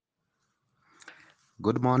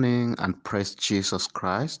Good morning and praise Jesus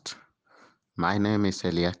Christ. My name is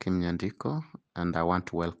Eliakim Nyandiko and I want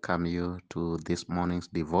to welcome you to this morning's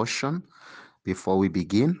devotion. Before we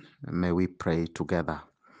begin, may we pray together.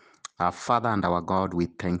 Our Father and our God, we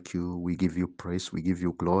thank you, we give you praise, we give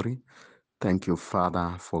you glory. Thank you,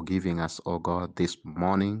 Father, for giving us, oh God, this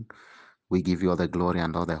morning. We give you all the glory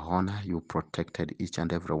and all the honor. You protected each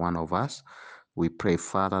and every one of us. We pray,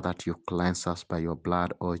 Father, that you cleanse us by your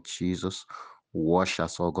blood, oh Jesus. Wash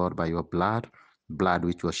us, oh God, by your blood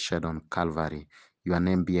which was shed on Calvary. Your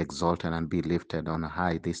name be exalted and be lifted on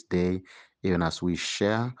high this day, even as we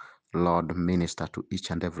share. Lord, minister to each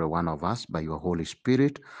and every one of us by your Holy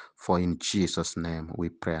Spirit. For in Jesus' name we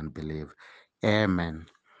pray and believe. Amen.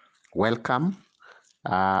 Welcome.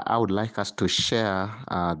 I would like us to share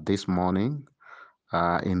this morning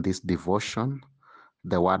in this devotion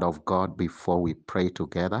the Word of God before we pray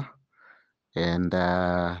together. And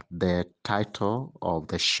the title of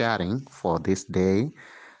the sharing for this day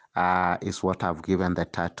is what I've given the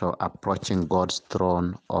title, Approaching God's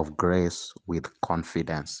Throne of Grace with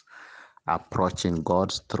Confidence. Approaching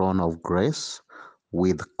God's Throne of Grace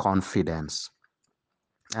with Confidence.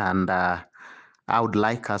 And I would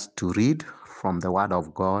like us to read from the Word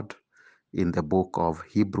of God in the book of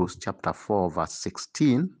Hebrews chapter 4 verse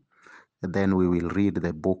 16. Then we will read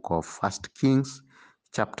the book of First Kings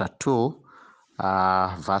chapter 2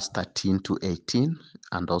 verse 13 to 18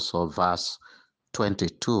 and also verse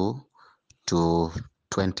 22 to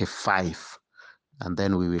 25. And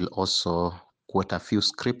then we will also quote a few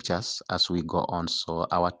scriptures as we go on. So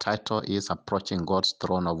our title is Approaching God's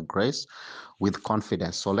Throne of Grace with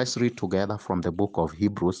Confidence. So let's read together from the book of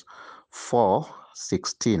Hebrews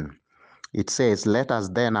 4:16. It says, "Let us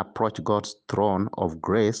then approach God's throne of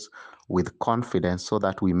grace with confidence so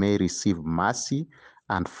that we may receive mercy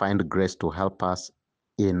and find grace to help us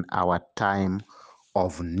in our time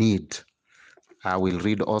of need." I will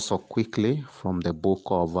read also quickly from the book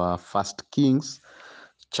of First Kings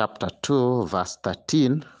chapter 2 verse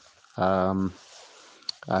 13.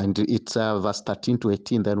 And it's verse 13 to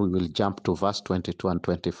 18. Then we will jump to verse 22 and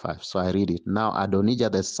 25. So I read it. Now Adonijah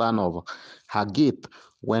the son of Haggith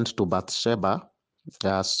went to Bathsheba,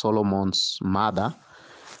 Solomon's mother.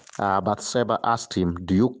 Bathsheba asked him,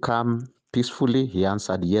 "Do you come peacefully?" He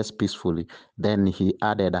answered, "Yes, peacefully." Then he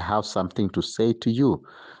added, "I have something to say to you."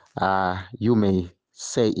 "You may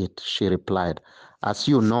say it," she replied. "As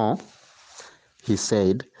you know," he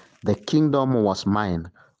said, "the kingdom was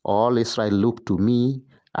mine. All Israel looked to me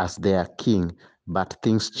as their king. But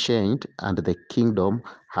things changed, and the kingdom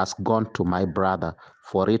has gone to my brother,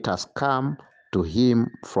 for it has come to him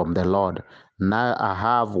from the Lord. Now I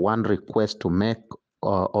have one request to make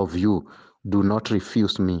of you. Do not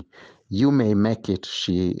refuse me." "You may make it,"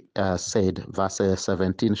 she said. Verse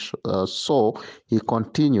 17. So he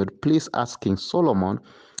continued, "Please ask King Solomon.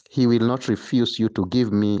 He will not refuse you to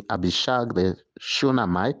give me Abishag the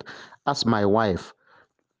Shunammite as my wife."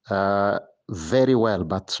 "Very well,"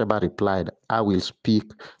 Bathsheba replied. "I will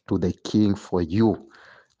speak to the king for you."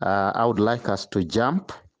 I would like us to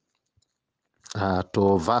jump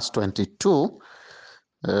to verse 22.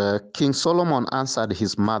 King Solomon answered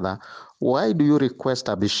his mother, "Why do you request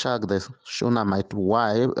Abishag the Shunammite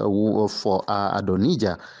wife for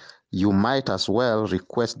Adonijah? You might as well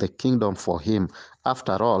request the kingdom for him.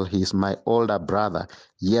 After all, he is my older brother.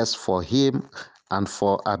 Yes, for him and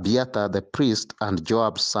for Abiathar the priest and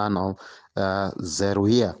Joab son of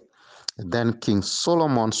Zeruiah." Then King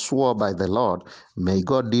Solomon swore by the Lord, "May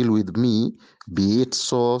God deal with me, be it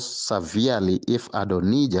so severely, if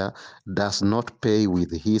Adonijah does not pay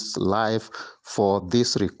with his life for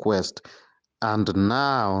this request. And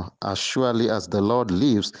now, as surely as the Lord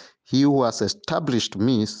lives, he who has established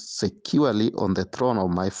me securely on the throne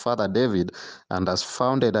of my father David and has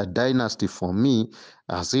founded a dynasty for me,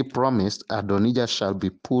 as he promised, Adonijah shall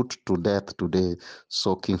be put to death today."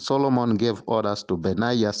 So King Solomon gave orders to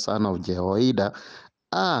Benaiah son of Jehoiada,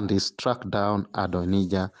 and he struck down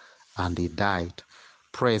Adonijah and he died.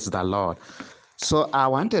 Praise the Lord. So I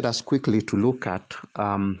wanted us quickly to look at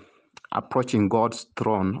approaching God's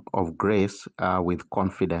throne of grace with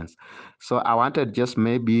confidence. So I wanted just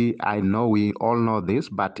maybe, I know we all know this,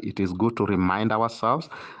 but it is good to remind ourselves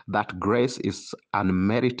that grace is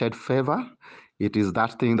unmerited favor. It is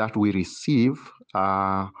that thing that we receive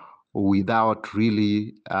without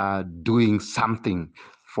really doing something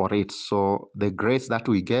for it. So the grace that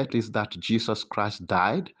we get is that Jesus Christ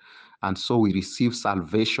died, and so we receive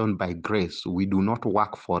salvation by grace. We do not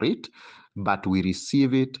work for it, but we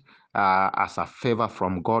receive it as a favor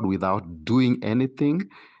from God without doing anything.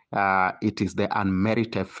 It is the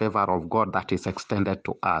unmerited favor of God that is extended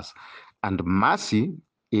to us. And mercy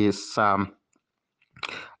is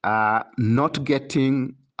not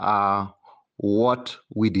getting what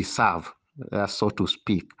we deserve, so to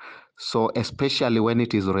speak. So, especially when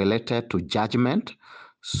it is related to judgment.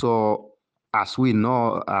 So, as we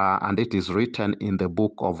know, and it is written in the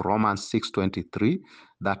book of Romans 6:23,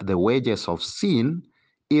 that the wages of sin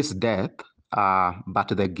is death, but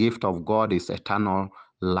the gift of God is eternal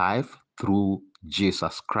life through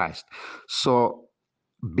Jesus Christ. So,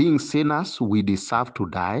 being sinners, we deserve to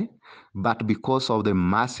die, but because of the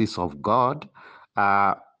mercies of God,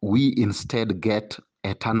 we instead get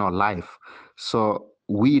eternal life. So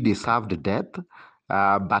we deserved death,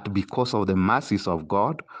 but because of the mercies of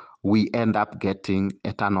God, we end up getting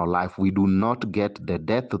eternal life. We do not get the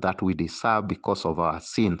death that we deserve because of our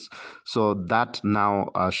sins. So that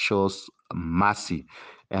now shows mercy.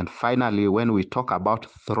 And finally, when we talk about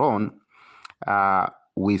throne,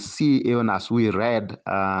 we see, even as we read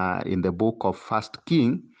in the book of First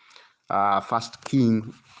Kings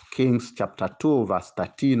chapter 2, verse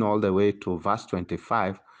 13, all the way to verse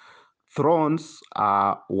 25, thrones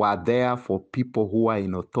were there for people who are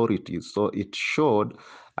in authority. So it showed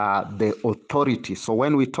the authority. So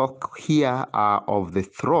when we talk here of the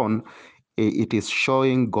throne, it is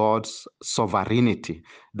showing God's sovereignty,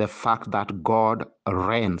 the fact that God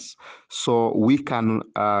reigns. So we can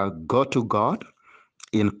go to God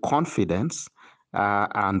in confidence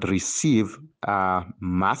and receive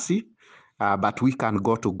mercy, but we can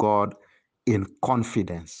go to God in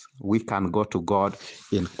confidence. We can go to God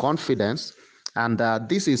in confidence. And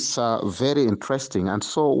this is very interesting. And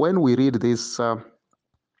so when we read this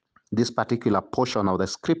particular portion of the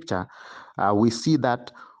scripture, we see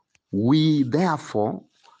that we therefore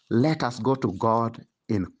let us go to God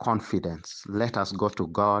in confidence. Let us go to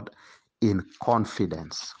God in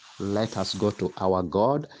confidence. Let us go to our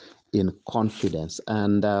God in confidence.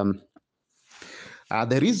 And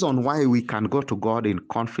the reason why we can go to God in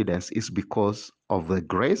confidence is because of the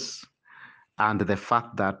grace and the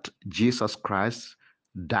fact that Jesus Christ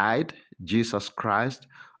died, Jesus Christ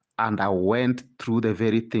underwent through the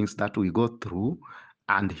very things that we go through,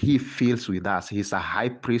 and he feels with us. He's a high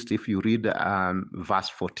priest. If you read verse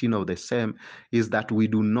 14 of the same, is that we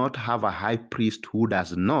do not have a high priest who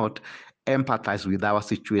does not empathize with our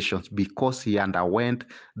situations, because he underwent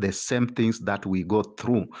the same things that we go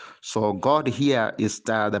through. So God here is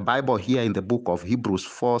the Bible here in the book of Hebrews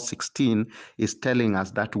 4:16 is telling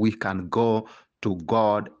us that we can go to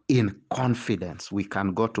God in confidence. We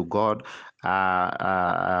can go to God.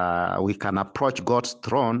 We can approach God's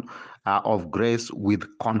throne of grace with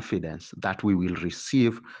confidence that we will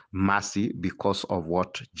receive mercy because of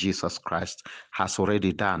what Jesus Christ has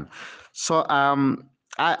already done. So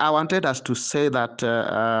I wanted us to say that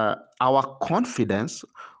our confidence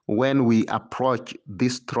when we approach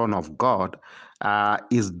this throne of God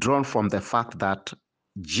is drawn from the fact that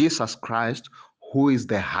Jesus Christ, who is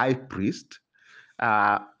the high priest,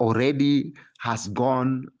 already has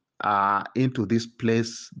gone into this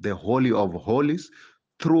place, the Holy of Holies,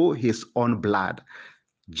 through his own blood.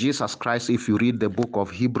 Jesus Christ, if you read the book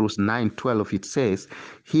of Hebrews 9:12, it says,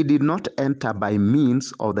 he did not enter by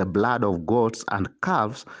means of the blood of goats and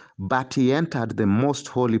calves, but he entered the most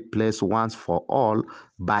holy place once for all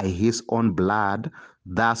by his own blood,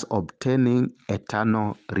 thus obtaining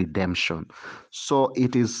eternal redemption. So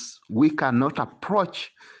we cannot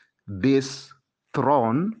approach this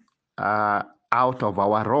throne out of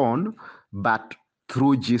our own, but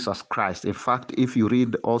through Jesus Christ. In fact, if you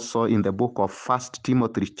read also in the book of 1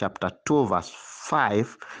 Timothy chapter 2, verse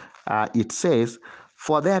 5, it says,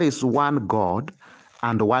 for there is one God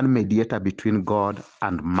and one mediator between God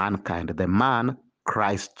and mankind, the man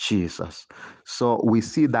Christ Jesus. So we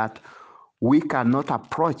see that we cannot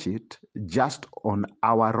approach it just on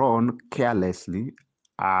our own carelessly,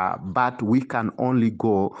 but we can only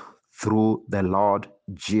go through the Lord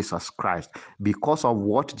Jesus Christ. Because of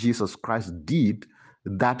what Jesus Christ did,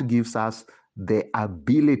 that gives us the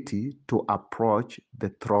ability to approach the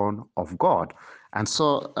throne of God. And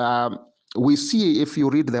so we see, if you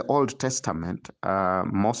read the Old Testament,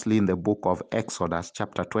 mostly in the book of Exodus,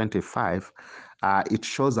 chapter 25, it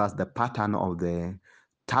shows us the pattern of the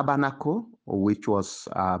tabernacle which was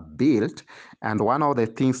built. And one of the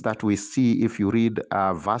things that we see, if you read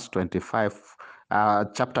verse 25,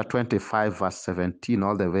 chapter 25, verse 17,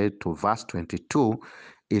 all the way to verse 22,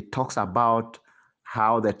 it talks about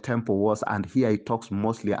how the temple was. And here it talks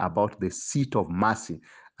mostly about the seat of mercy.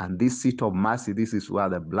 And this seat of mercy, this is where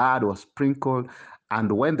the blood was sprinkled. And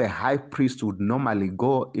when the high priest would normally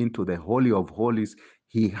go into the Holy of Holies,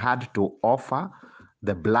 he had to offer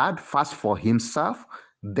the blood first for himself,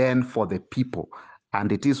 then for the people.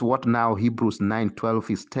 And it is what now Hebrews 9:12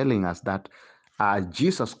 is telling us, that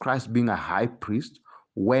Jesus Christ, being a high priest,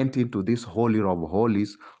 went into this Holy of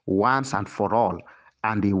Holies once and for all.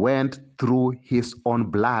 And he went through his own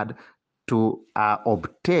blood to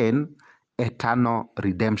obtain eternal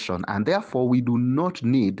redemption. And therefore, we do not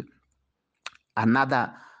need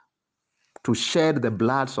another to shed the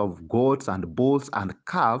bloods of goats and bulls and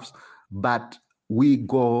calves, but we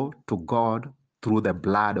go to God through the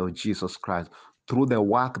blood of Jesus Christ, through the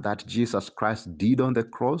work that Jesus Christ did on the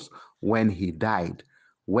cross when he died.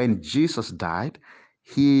 When Jesus died,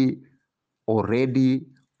 he already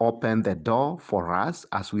opened the door for us,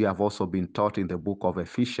 as we have also been taught in the book of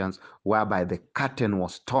Ephesians, whereby the curtain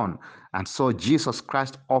was torn. And so Jesus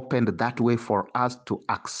Christ opened that way for us to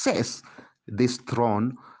access this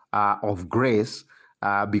throne of grace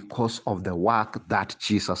because of the work that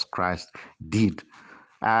Jesus Christ did.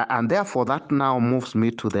 And therefore, that now moves me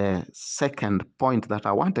to the second point that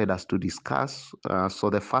I wanted us to discuss. So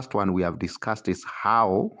the first one we have discussed is,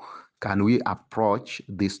 how can we approach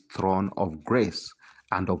this throne of grace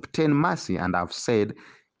and obtain mercy? And I've said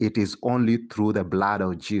it is only through the blood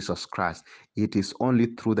of Jesus Christ. It is only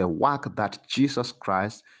through the work that Jesus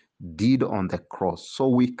Christ did on the cross. So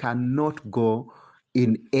we cannot go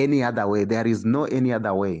in any other way. There is no any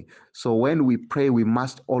other way. So when we pray, we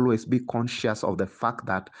must always be conscious of the fact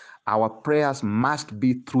that our prayers must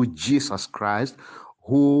be through Jesus Christ,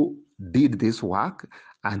 who did this work.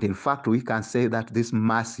 And in fact, we can say that this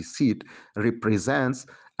mercy seat represents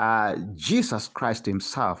Jesus Christ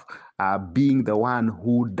himself, being the one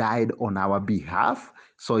who died on our behalf.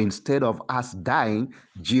 So instead of us dying,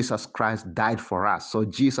 Jesus Christ died for us. So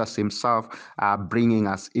Jesus himself bringing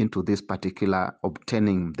us into this particular,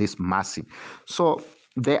 obtaining this mercy. So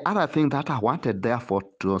the other thing that I wanted, therefore,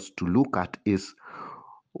 to us to look at is,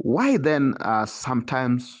 why then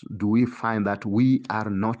sometimes do we find that we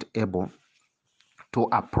are not able to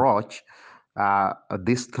approach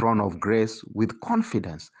this throne of grace with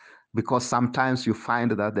confidence? Because sometimes you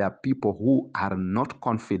find that there are people who are not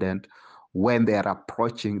confident when they are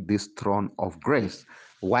approaching this throne of grace.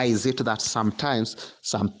 Why is it that sometimes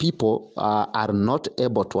some people are not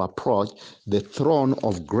able to approach the throne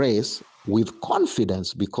of grace with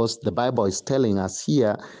confidence? Because the Bible is telling us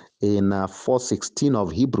here in 4:16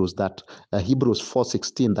 of Hebrews, that Hebrews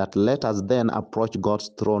 4:16, that let us then approach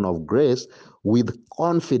God's throne of grace with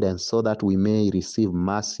confidence, so that we may receive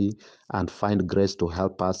mercy and find grace to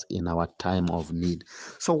help us in our time of need.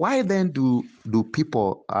 So why then do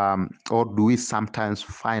people or do we sometimes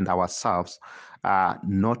find ourselves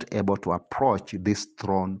not able to approach this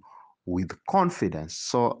throne with confidence?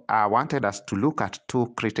 So I wanted us to look at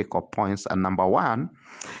two critical points. And number one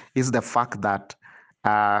is the fact that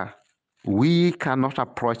we cannot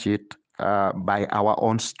approach it by our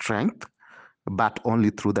own strength, but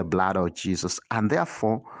only through the blood of Jesus. And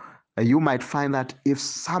therefore, you might find that if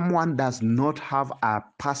someone does not have a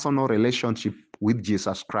personal relationship with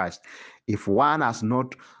Jesus Christ, if one has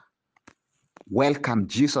not welcomed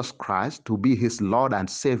Jesus Christ to be his Lord and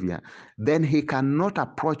Savior, then he cannot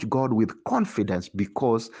approach God with confidence,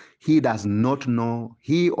 because he does not know,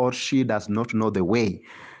 he or she does not know the way.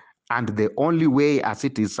 And the only way, as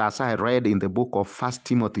it is, as I read in the book of 1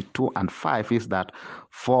 Timothy 2:5, is that,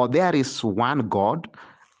 for there is one God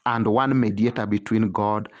and one mediator between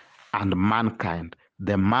God and mankind,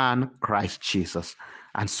 the man Christ Jesus.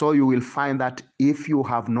 And so you will find that if you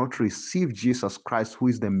have not received Jesus Christ, who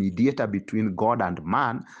is the mediator between God and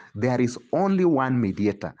man, there is only one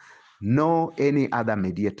mediator, no any other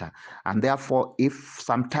mediator. And therefore, if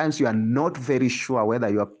sometimes you are not very sure whether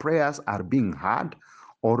your prayers are being heard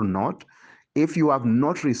or not, if you have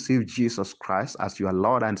not received Jesus Christ as your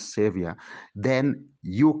Lord and Savior, then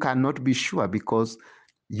you cannot be sure, because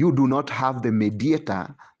you do not have the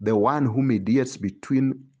mediator, the one who mediates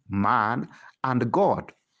between man and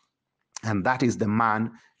God. And that is the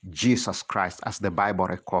man, Jesus Christ, as the Bible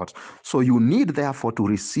records. So you need, therefore, to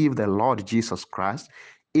receive the Lord Jesus Christ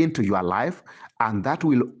into your life, and that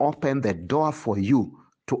will open the door for you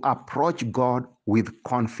to approach God with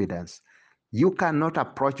confidence. You cannot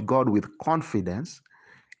approach God with confidence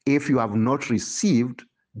if you have not received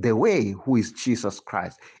the way, who is Jesus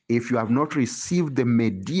Christ, if you have not received the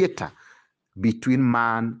mediator between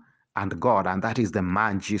man and God, and that is the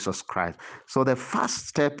man Jesus Christ. So the first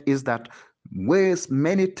step is that,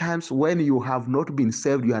 many times when you have not been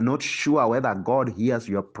saved, you are not sure whether God hears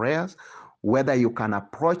your prayers, whether you can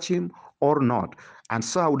approach him or not. And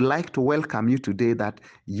so I would like to welcome you today, that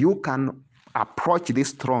you can approach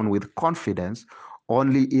this throne with confidence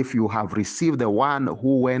only if you have received the one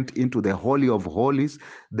who went into the Holy of Holies,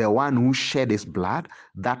 the one who shed his blood,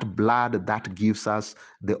 that blood that gives us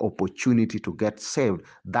the opportunity to get saved,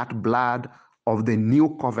 that blood of the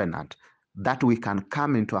new covenant, that we can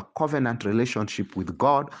come into a covenant relationship with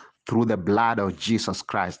God through the blood of Jesus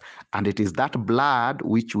Christ. And it is that blood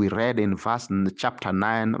which we read in chapter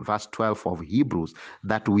 9, verse 12 of Hebrews,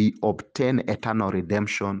 that we obtain eternal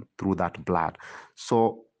redemption through that blood.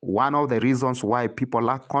 So one of the reasons why people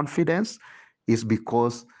lack confidence is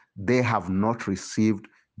because they have not received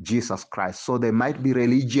Jesus Christ. So they might be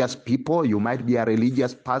religious people, you might be a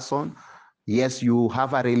religious person. Yes, you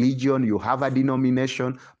have a religion, you have a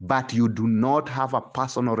denomination, but you do not have a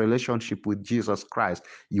personal relationship with Jesus Christ.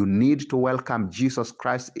 You need to welcome Jesus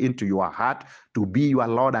Christ into your heart to be your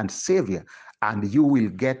Lord and Savior, and you will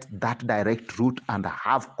get that direct route and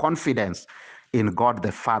have confidence in God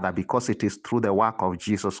the Father, because it is through the work of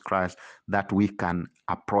Jesus Christ that we can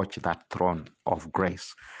approach that throne of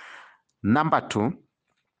grace. Number two,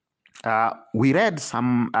 we read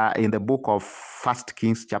some in the book of 1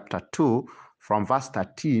 Kings chapter 2 from verse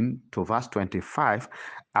 13 to verse 25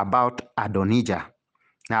 about Adonijah.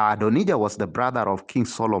 Now, Adonijah was the brother of King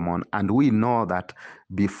Solomon, and we know that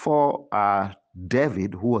before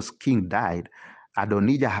David, who was king, died,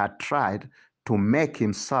 Adonijah had tried to make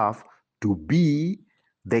himself to be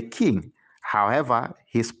the king. However,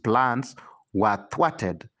 his plans were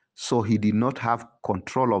thwarted, so he did not have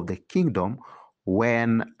control of the kingdom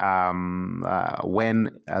when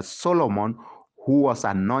Solomon, who was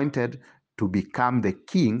anointed to become the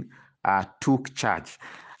king, took charge.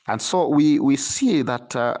 And so we see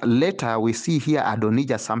that later, we see here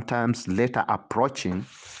Adonijah sometimes later approaching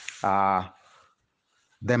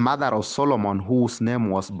the mother of Solomon, whose name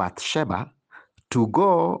was Bathsheba, to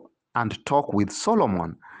go and talk with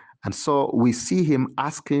Solomon. And so we see him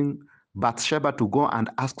asking Bathsheba to go and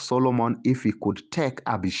ask Solomon if he could take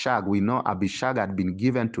Abishag. We know Abishag had been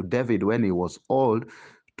given to David when he was old,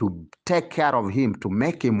 to take care of him, to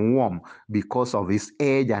make him warm because of his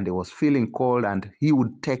age, and he was feeling cold, and he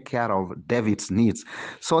would take care of David's needs.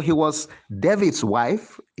 So he was David's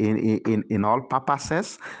wife in all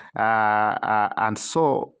purposes. And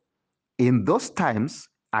so in those times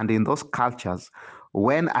and in those cultures,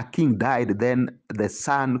 when a king died, then the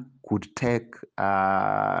son could take,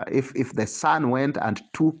 if the son went and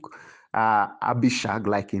took Abishag,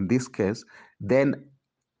 like in this case, then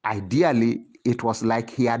ideally it was like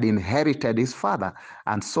he had inherited his father.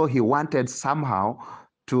 And so he wanted somehow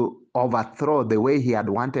to overthrow the way he had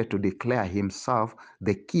wanted to declare himself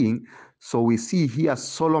the king. So we see here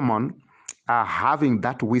Solomon having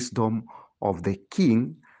that wisdom of the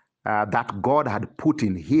king that God had put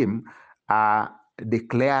in him,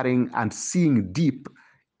 declaring and seeing deep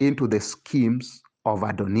into the schemes of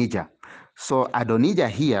Adonijah. So Adonijah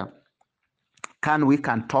here, we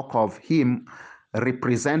can talk of him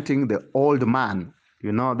representing the old man,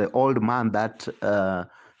 the old man that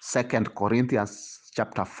 2 Corinthians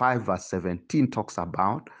chapter 5 verse 17 talks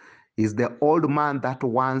about, is the old man that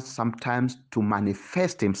wants sometimes to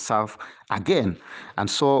manifest himself again. And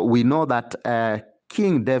so we know that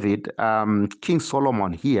King David, King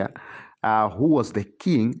Solomon here, who was the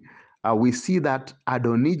king, we see that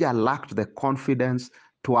Adonijah lacked the confidence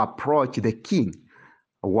to approach the king.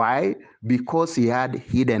 Why? Because he had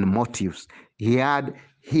hidden motives. He had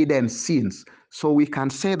hidden sins. So we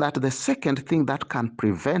can say that the second thing that can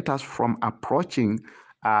prevent us from approaching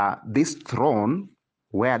this throne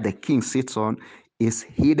where the king sits on is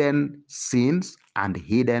hidden sins and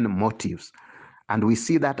hidden motives. And we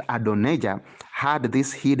see that Adonijah had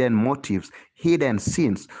these hidden motives, hidden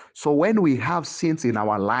sins. So when we have sins in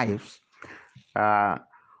our lives,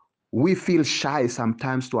 we feel shy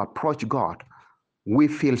sometimes to approach God. We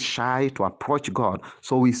feel shy to approach God.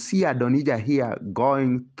 So we see Adonijah here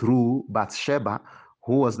going through Bathsheba,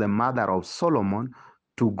 who was the mother of Solomon,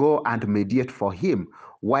 to go and mediate for him.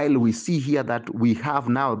 While we see here that we have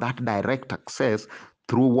now that direct access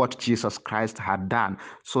through what Jesus Christ had done.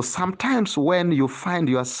 So sometimes when you find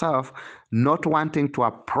yourself not wanting to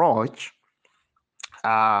approach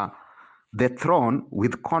the throne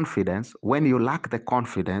with confidence, when you lack the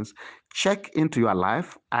confidence, check into your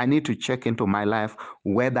life. I need to check into my life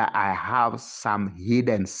whether I have some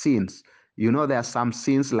hidden sins. There are some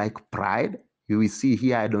sins like pride. You will see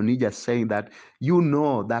here Adonijah saying that,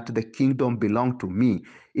 that the kingdom belongs to me.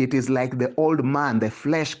 It is like the old man, the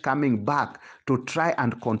flesh coming back to try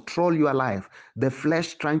and control your life. The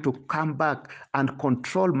flesh trying to come back and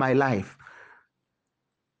control my life.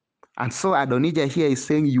 And so Adonijah here is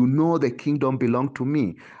saying, the kingdom belongs to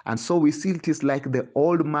me. And so we see it is like the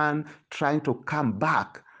old man trying to come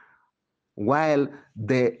back while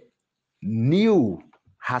the new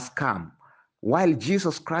has come. While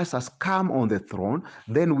Jesus Christ has come on the throne,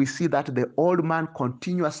 then we see that the old man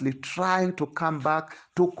continuously trying to come back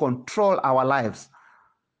to control our lives.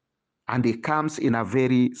 And he comes in a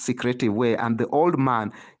very secretive way. And the old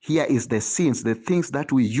man here is the sins, the things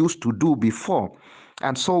that we used to do before.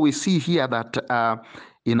 And so we see here that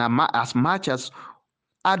as much as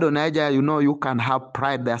Adonijah, you can have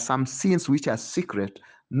pride. There are some sins which are secret.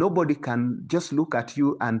 Nobody can just look at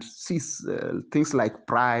you and see things like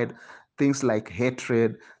pride, things like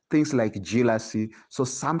hatred, things like jealousy. So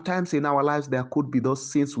sometimes in our lives, there could be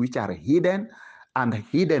those sins which are hidden and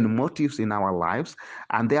hidden motives in our lives.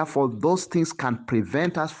 And therefore, those things can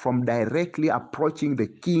prevent us from directly approaching the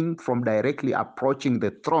king, from directly approaching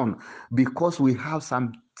the throne, because we have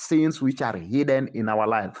some sins which are hidden in our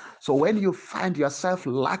life. So when you find yourself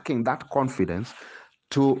lacking that confidence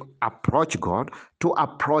to approach God, to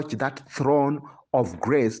approach that throne of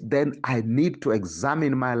grace, then I need to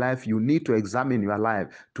examine my life. You need to examine your life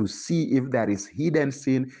to see if there is hidden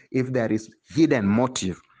sin, if there is hidden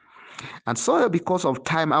motive. And so because of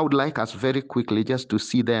time, I would like us very quickly just to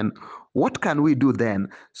see then, what can we do then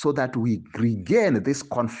so that we regain this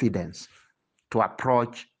confidence to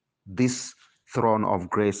approach this throne of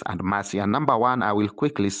grace and mercy? And number one, I will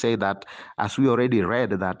quickly say that, as we already read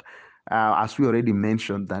that, as we already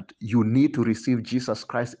mentioned, that you need to receive Jesus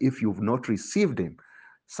Christ if you've not received him.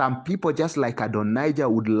 Some people, just like Adonijah,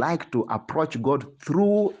 would like to approach God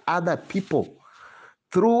through other people,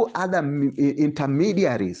 through other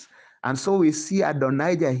intermediaries. And so we see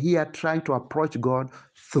Adonijah here trying to approach God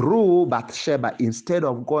through Bathsheba instead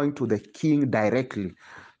of going to the king directly.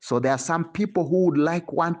 So there are some people who would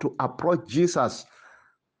want to approach Jesus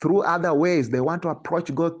through other ways. They want to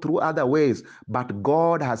approach God through other ways. But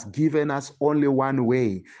God has given us only one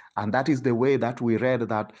way. And that is the way that we read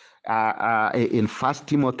that in 1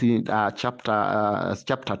 Timothy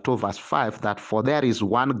chapter 2, verse 5, that for there is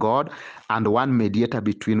one God and one mediator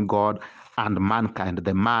between God and mankind,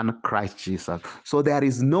 the man Christ Jesus. So there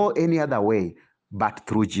is no any other way but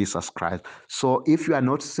through Jesus Christ. So if you are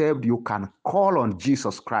not saved, you can call on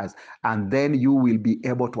Jesus Christ, and then you will be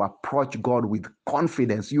able to approach God with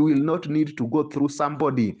confidence. You will not need to go through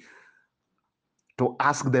somebody to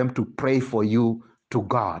ask them to pray for you to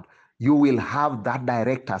God. You will have that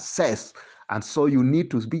direct access. And so you need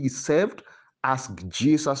to be saved. Ask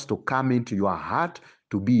Jesus to come into your heart,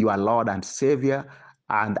 to be your Lord and Savior,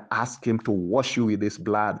 and ask him to wash you with his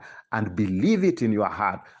blood, and believe it in your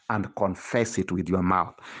heart and confess it with your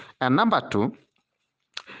mouth. And number two,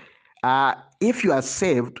 if you are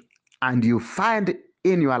saved and you find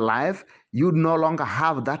in your life you no longer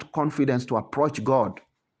have that confidence to approach God,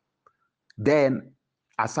 then,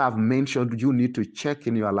 as I've mentioned, you need to check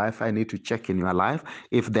in your life. I need to check in your life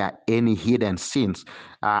if there are any hidden sins.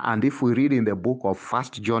 And if we read in the book of 1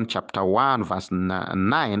 John chapter 1, verse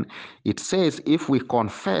 9, it says, if we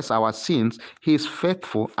confess our sins, he is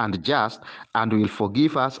faithful and just and will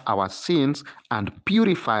forgive us our sins and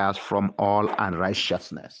purify us from all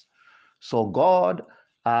unrighteousness. So God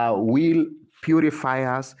will purify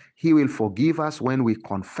us. He will forgive us when we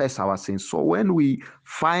confess our sins. So when we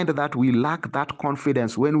find that we lack that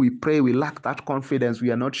confidence, when we pray, we lack that confidence,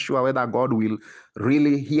 we are not sure whether God will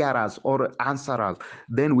really hear us or answer us,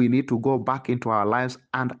 then we need to go back into our lives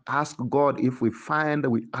and ask God. If we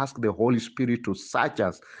ask the Holy Spirit to search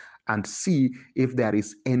us and see if there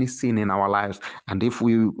is any sin in our lives. And if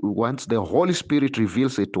once the Holy Spirit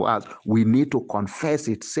reveals it to us, we need to confess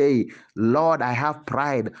it. Say, Lord, I have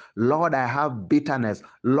pride. Lord, I have bitterness.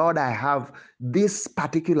 Lord, I have this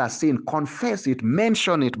particular sin. Confess it,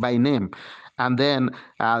 mention it by name. And then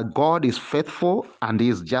God is faithful and he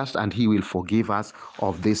is just, and he will forgive us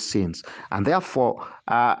of these sins. And therefore,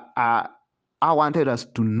 I wanted us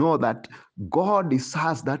to know that God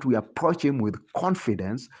desires that we approach him with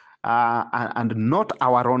confidence, and not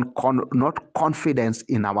our own not confidence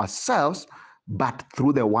in ourselves, but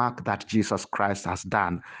through the work that Jesus Christ has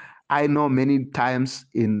done. I know many times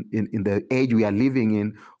in the age we are living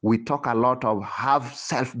in, we talk a lot of have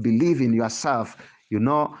self-belief in yourself,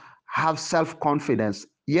 have self-confidence.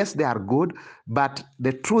 Yes, they are good, but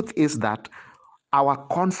the truth is that our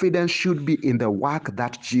confidence should be in the work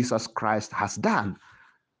that Jesus Christ has done.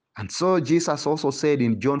 And so Jesus also said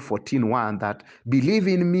in John 14:1 that believe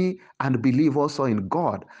in me and believe also in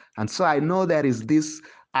God. And so I know there is this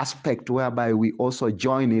aspect whereby we also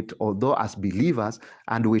join it, although as believers,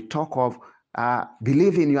 and we talk of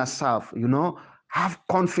believe in yourself, have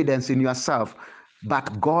confidence in yourself.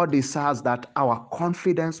 But God desires that our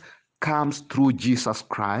confidence comes through Jesus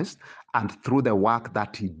Christ and through the work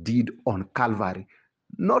that he did on Calvary.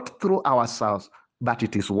 not through ourselves, but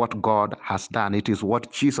it is what God has done. It is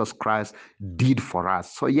what Jesus Christ did for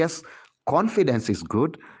us. So yes, confidence is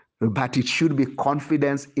good, but it should be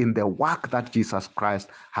confidence in the work that Jesus Christ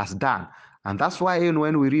has done. And that's why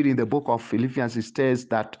when we read in the book of Philippians, it says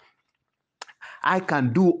that I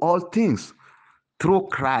can do all things through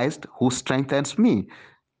Christ who strengthens me.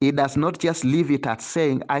 It does not just leave it at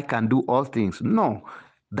saying, I can do all things. No,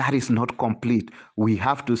 that is not complete. We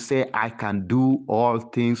have to say, I can do all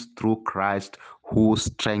things through Christ who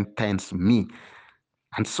strengthens me.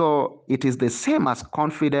 And so it is the same as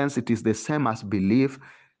confidence, it is the same as belief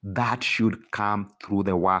that should come through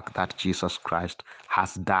the work that Jesus Christ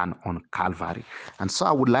has done on Calvary. And so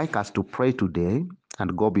I would like us to pray today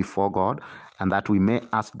and go before God, and that we may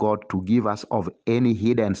ask God to give us of any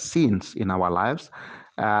hidden sins in our lives,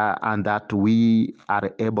 and that we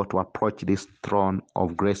are able to approach this throne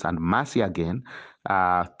of grace and mercy again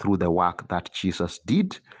through the work that Jesus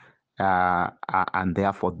did. And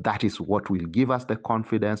therefore, that is what will give us the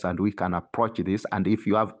confidence, and we can approach this. And if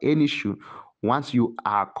you have any issue, once you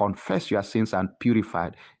are confess your sins and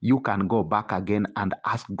purified, you can go back again and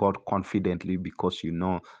ask God confidently, because you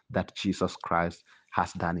know that Jesus Christ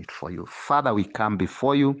has done it for you. Father, we come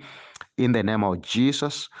before you in the name of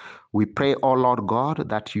Jesus. We pray, oh Lord God,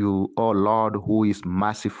 that you, oh Lord, who is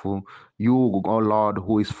merciful, you, oh Lord,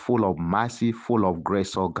 who is full of mercy, full of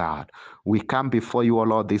grace, oh God. We come before you, oh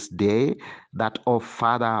Lord, this day, that, oh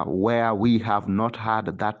Father, where we have not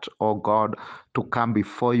had that, oh God, to come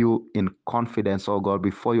before you in confidence, oh God,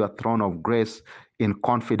 before your throne of grace in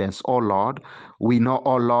confidence, oh Lord. We know,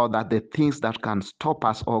 oh Lord, that the things that can stop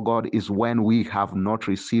us, oh God, is when we have not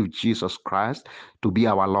received Jesus Christ to be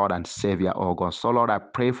our Lord and Savior, oh God. So Lord, I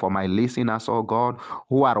pray for my listeners, oh God,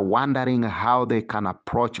 who are wondering how they can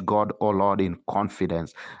approach God, oh Lord, in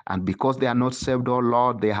confidence. And because they are not saved, oh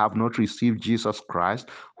Lord, they have not received Jesus Christ,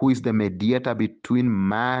 who is the mediator between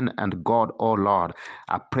man and God, oh Lord.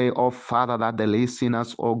 I pray, oh Father, that the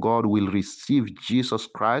listeners, oh God, will receive Jesus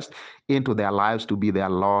Christ into their lives to be their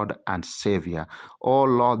Lord and Savior. Oh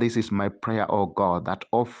Lord, this is my prayer, oh God, that,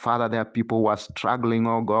 oh Father, there are people who are struggling,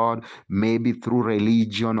 oh God, maybe through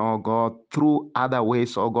religion, oh God, through other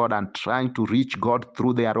ways, oh God, and trying to reach God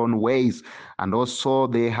through their own ways. And also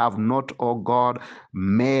they have not, oh God,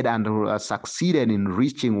 made and succeeded in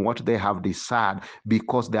reaching what they have desired,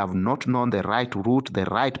 because they have not known the right route, the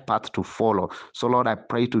right path to follow. So Lord, I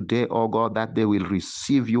pray today, oh God, that they will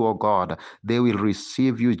receive you, oh God. They will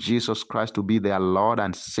receive you, Jesus Christ, to be their Lord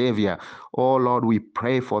and Savior. Oh Lord, we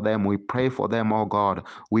pray for them. We pray for them, oh God.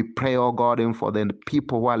 We pray, oh God, and for the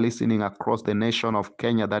people who are listening across the nation of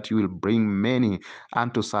Kenya, that you will bring many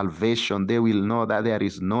unto salvation. They will know that there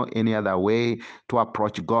is no any other way to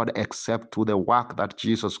approach God except through the work that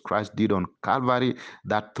Jesus Christ did on Calvary,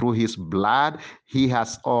 that through his blood he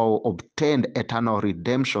has obtained eternal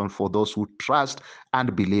redemption for those who trust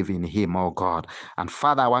and believe in him, oh God. And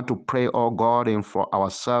Father, I want to pray, oh God, and for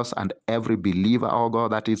ourselves and every believer, oh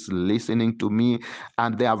God, that is listening to me,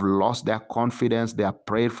 and they have lost their confidence. They have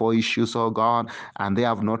prayed for issues, oh God, and they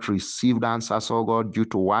have not received answers, oh God, due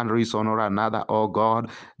to one reason or another, oh God.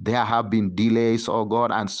 There have been delays, oh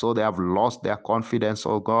God, and so they have lost their confidence,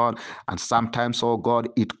 oh God. And sometimes, oh God,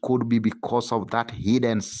 it could be because of that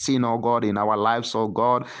hidden sin, oh God, in our lives, oh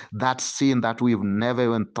God, that sin that we've never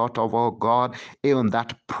even thought of, oh God, even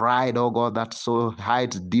that pride, oh God, that so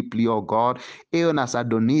hides deeply, oh God. Even as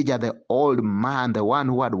Adonijah, the old man, the one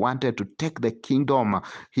who had wanted to take the kingdom,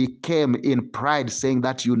 he came in pride, saying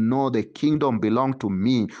that, you know, the kingdom belonged to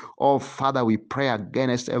me. Oh Father, we pray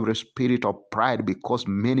against every spirit of pride, because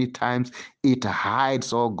many times it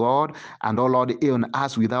hides, oh God, and oh Lord, even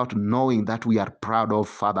us, without knowing that we are proud of,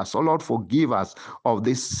 Father. So Lord, forgive us of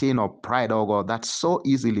this sin of pride, oh God, that so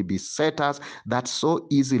easily beset us, that so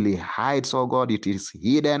easily hides, oh God. It is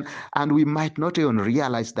hidden, and we might not even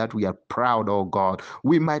realize that we are proud, oh God.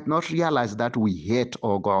 We might not realize that we hate,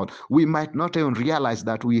 oh God. We might not even realize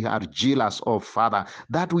that we are jealous, oh Father,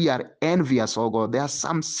 that we are envious, oh God. There are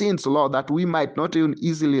some sins, Lord, that we might not even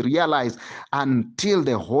easily realize until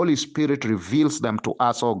the Holy Spirit reveals them to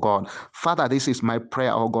us, oh God. Father, this is my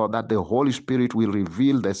prayer, oh God, that the Holy Spirit will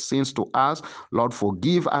reveal the sins to us. Lord,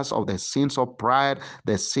 forgive us of the sins of pride,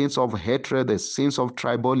 the sins of hatred, the sins of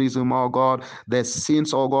tribalism, oh God, the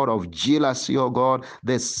sins, oh God, of jealousy, oh God,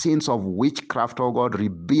 the sins of witchcraft, oh God,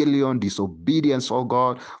 rebellion, disobedience, oh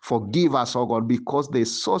God. Forgive us, oh God, because they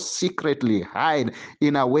so secretly hide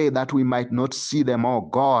in a way that we might not see them, oh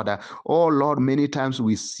God. Oh Lord, many times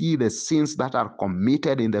we see the sins that are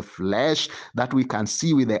committed in the flesh that we can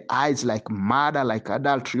see with the eyes, like murder, like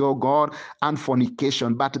adultery, oh God, and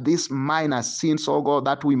fornication. But these minor sins, oh God,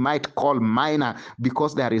 that we might call minor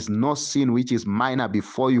because there is no sin which is minor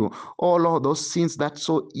before you. Oh Lord, those sins that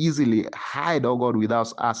so easily hide, oh God,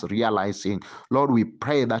 without us realizing. Lord, we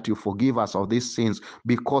pray that you forgive us of these sins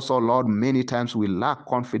because, oh Lord, many times we lack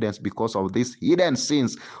confidence because of these hidden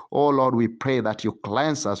sins. Oh Lord, we pray that you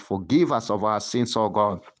cleanse us, forgive us of our sins, oh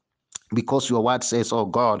God. Because your word says, oh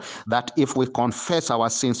God, that if we confess our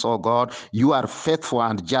sins, oh God, you are faithful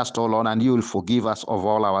and just, oh Lord, and you will forgive us of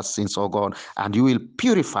all our sins, oh God, and you will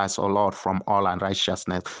purify us, oh Lord, from all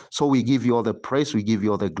unrighteousness. So we give you all the praise, we give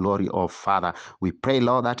you all the glory, oh Father. We pray,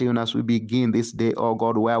 Lord, that even as we begin this day, oh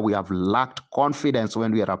God, where we have lacked confidence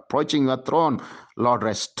when we are approaching your throne, Lord,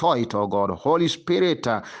 restore it, oh God. Holy Spirit,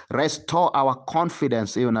 restore our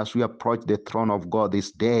confidence even as we approach the throne of God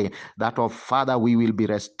this day, that, oh Father, we will be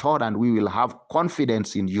restored and we will have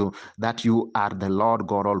confidence in you, that you are the Lord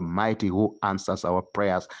God Almighty who answers our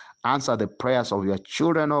prayers. Answer the prayers of your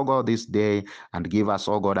children, oh God, this day, and give us,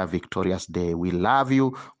 oh God, a victorious day. We love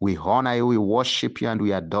you, we honor you, we worship you, and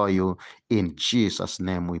we adore you. In Jesus'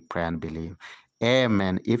 name we pray and believe.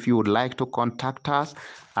 Amen. If you would like to contact us,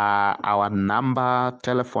 our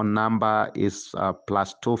telephone number is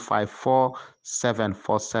 +254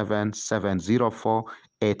 747 704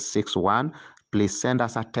 861. Please send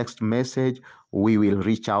us a text message. We will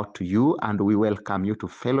reach out to you and we welcome you to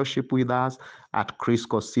fellowship with us at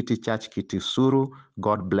Crisco City Church, Kitisuru.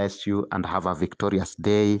 God bless you and have a victorious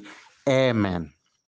day. Amen.